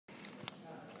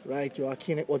Right,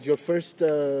 Joaquin, it was your first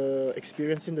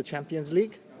experience in the Champions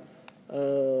League.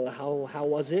 How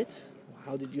was it?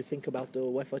 How did you think about the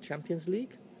UEFA Champions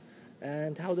League?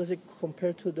 And how does it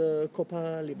compare to the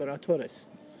Copa Libertadores?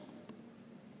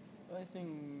 I think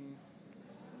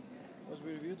it was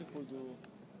very beautiful to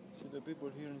see the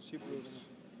people here in Cyprus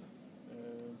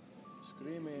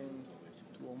screaming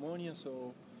to Omonia.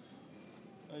 So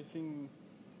I think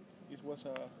it was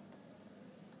a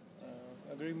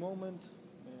great moment.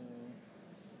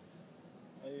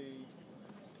 I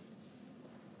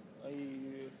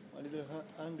a little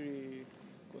angry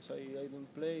because I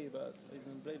didn't play, but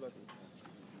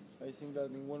I think that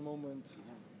in one moment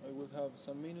I will have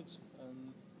some minutes,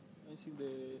 and I think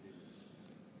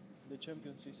the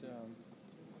Champions is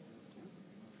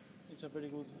it's a very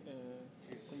good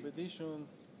competition.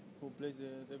 Who plays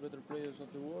the better players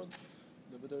of the world,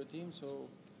 the better team. So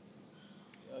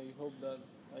I hope that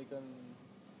I can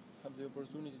have the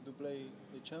opportunity to play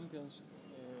the champions,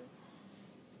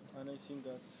 and I think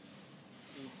that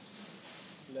it's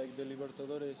like the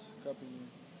Libertadores Cup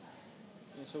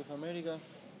in South America,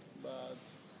 but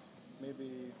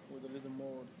maybe with a little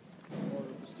more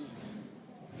prestige.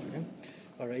 Okay.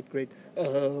 All right, great.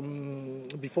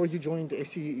 Before you joined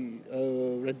AC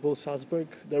Red Bull Salzburg,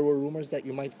 there were rumors that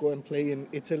you might go and play in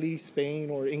Italy, Spain,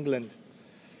 or England.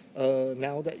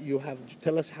 Now that you have,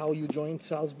 tell us how you joined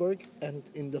Salzburg, and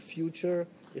in the future,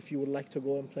 if you would like to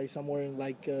go and play somewhere in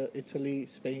like Italy,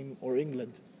 Spain, or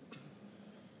England.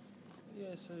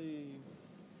 Yes,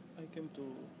 I came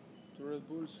to Red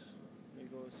Bulls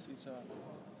because it's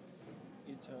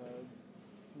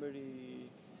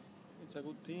a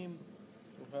good team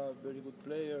to have very good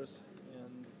players,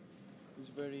 and this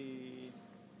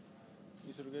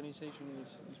organization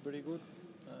is very good.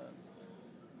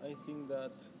 I think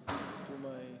that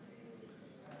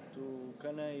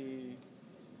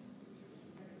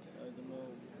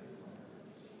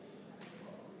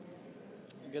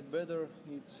get better.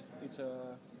 It's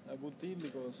a good team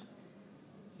because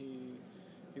he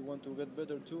want to get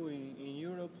better too in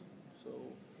Europe. So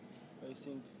I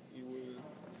think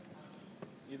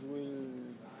it will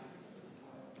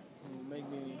make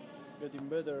me getting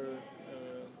better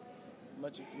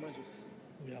matches to matches.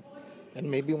 Yeah, and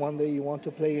maybe one day you want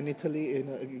to play in Italy in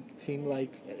a team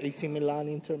like AC Milan,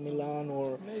 Inter Milan,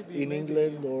 or maybe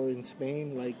England or in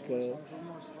Spain, like. Some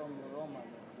rumors from Roma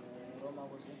that Roma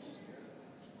was interested.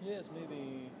 Yes,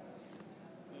 maybe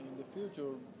in the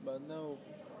future, but now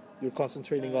You're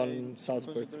concentrating on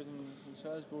Salzburg. Concentrating in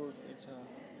Salzburg,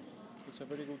 it's a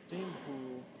very good team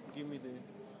who give me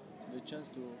the chance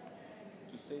to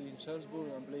stay in Salzburg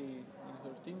and play in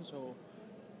her team. So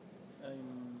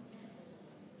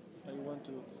I want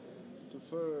to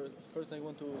first I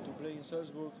want to play in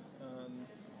Salzburg, and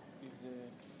if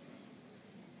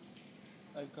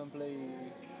I can play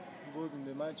good in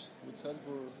the match with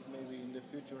Salzburg, maybe in the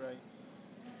future I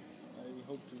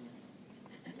hope to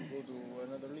go to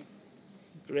another league.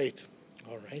 Great.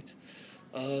 All right.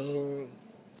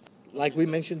 Like we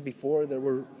mentioned before, there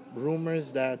were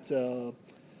rumors that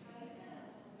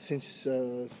since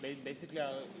basically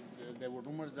there were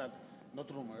rumors that, not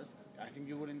rumors, I think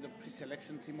you were in the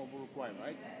pre-selection team of Uruguay,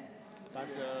 right? But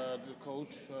the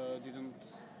coach didn't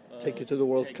take you to the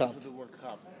World Cup.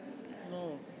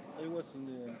 No, I was in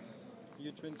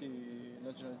the U20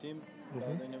 national team, but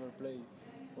I never played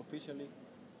officially.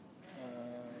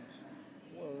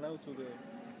 Well, now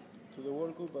to the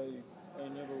World Cup, I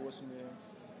never was in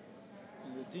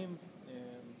the team,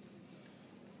 and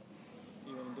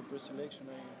even in the pre-selection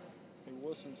I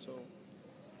wasn't. So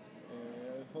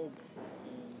I hope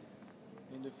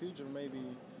in the future,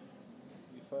 maybe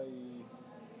if I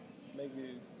make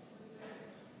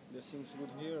the things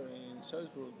good here in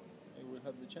Salzburg, I will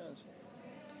have the chance.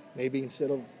 Maybe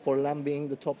instead of Forlan being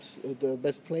the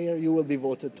best player, you will be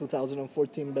voted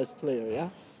 2014 best player, yeah?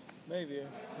 Maybe,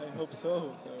 I hope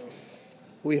so.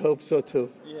 We hope so too.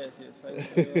 Yes. I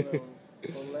don't know.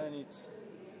 Forlan,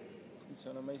 it's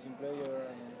an amazing player,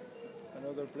 and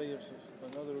other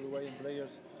Uruguayan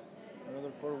players,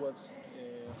 another forwards.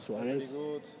 Suarez. Very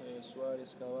good.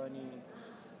 Suarez, Cavani,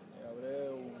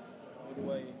 Abreu.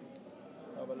 Uruguay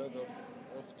have a lot of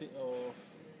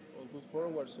good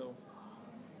forwards, so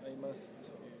I must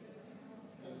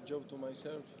job to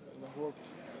myself. I must work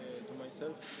to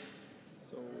myself,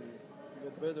 so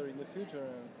get better in the future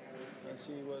and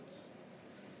see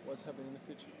what's happening in the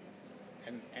future.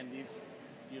 And if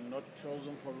you're not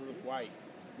chosen for Uruguay,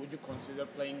 would you consider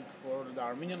playing for the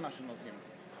Armenian national team?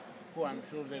 Who I'm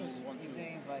sure they will want If you.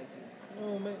 they invite you.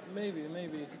 No, maybe.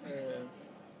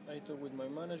 I talked with my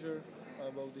manager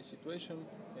about the situation.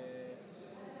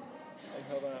 I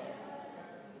have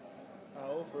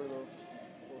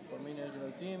Armenian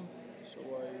national team. So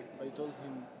I told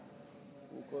him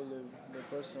who called the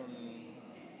person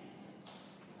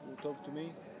who talked to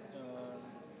me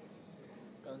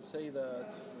and say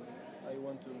that I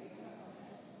want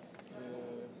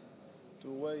to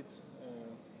wait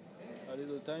a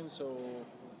little time so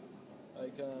I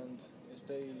can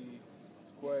stay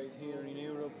quiet here in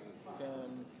Europe,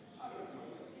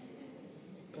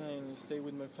 can stay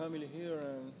with my family here,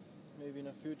 and maybe in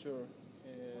the future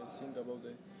think about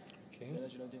the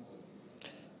national team.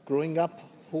 Growing up,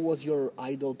 who was your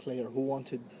idol player?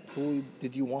 Who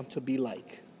did you want to be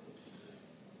like?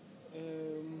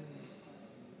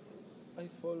 I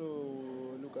follow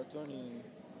Luca Toni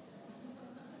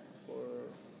for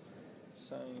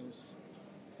since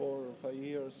 4 or 5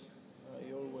 years.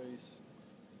 I always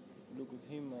look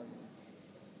at him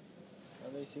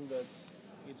and I think that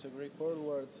it's a great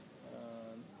forward.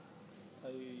 And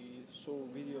I saw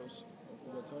videos of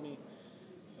Luca Toni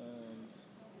and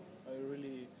I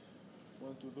really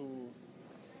want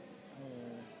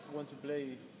to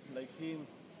play like him,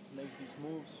 make his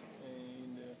moves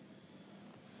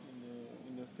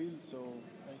in the field. So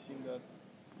I think that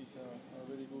he's a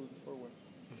very good forward.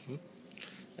 Mm-hmm.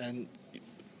 And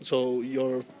so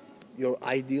your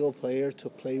ideal player to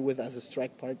play with as a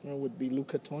strike partner would be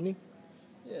Luca Toni?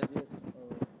 Yes.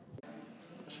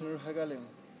 Şenur Hagalem.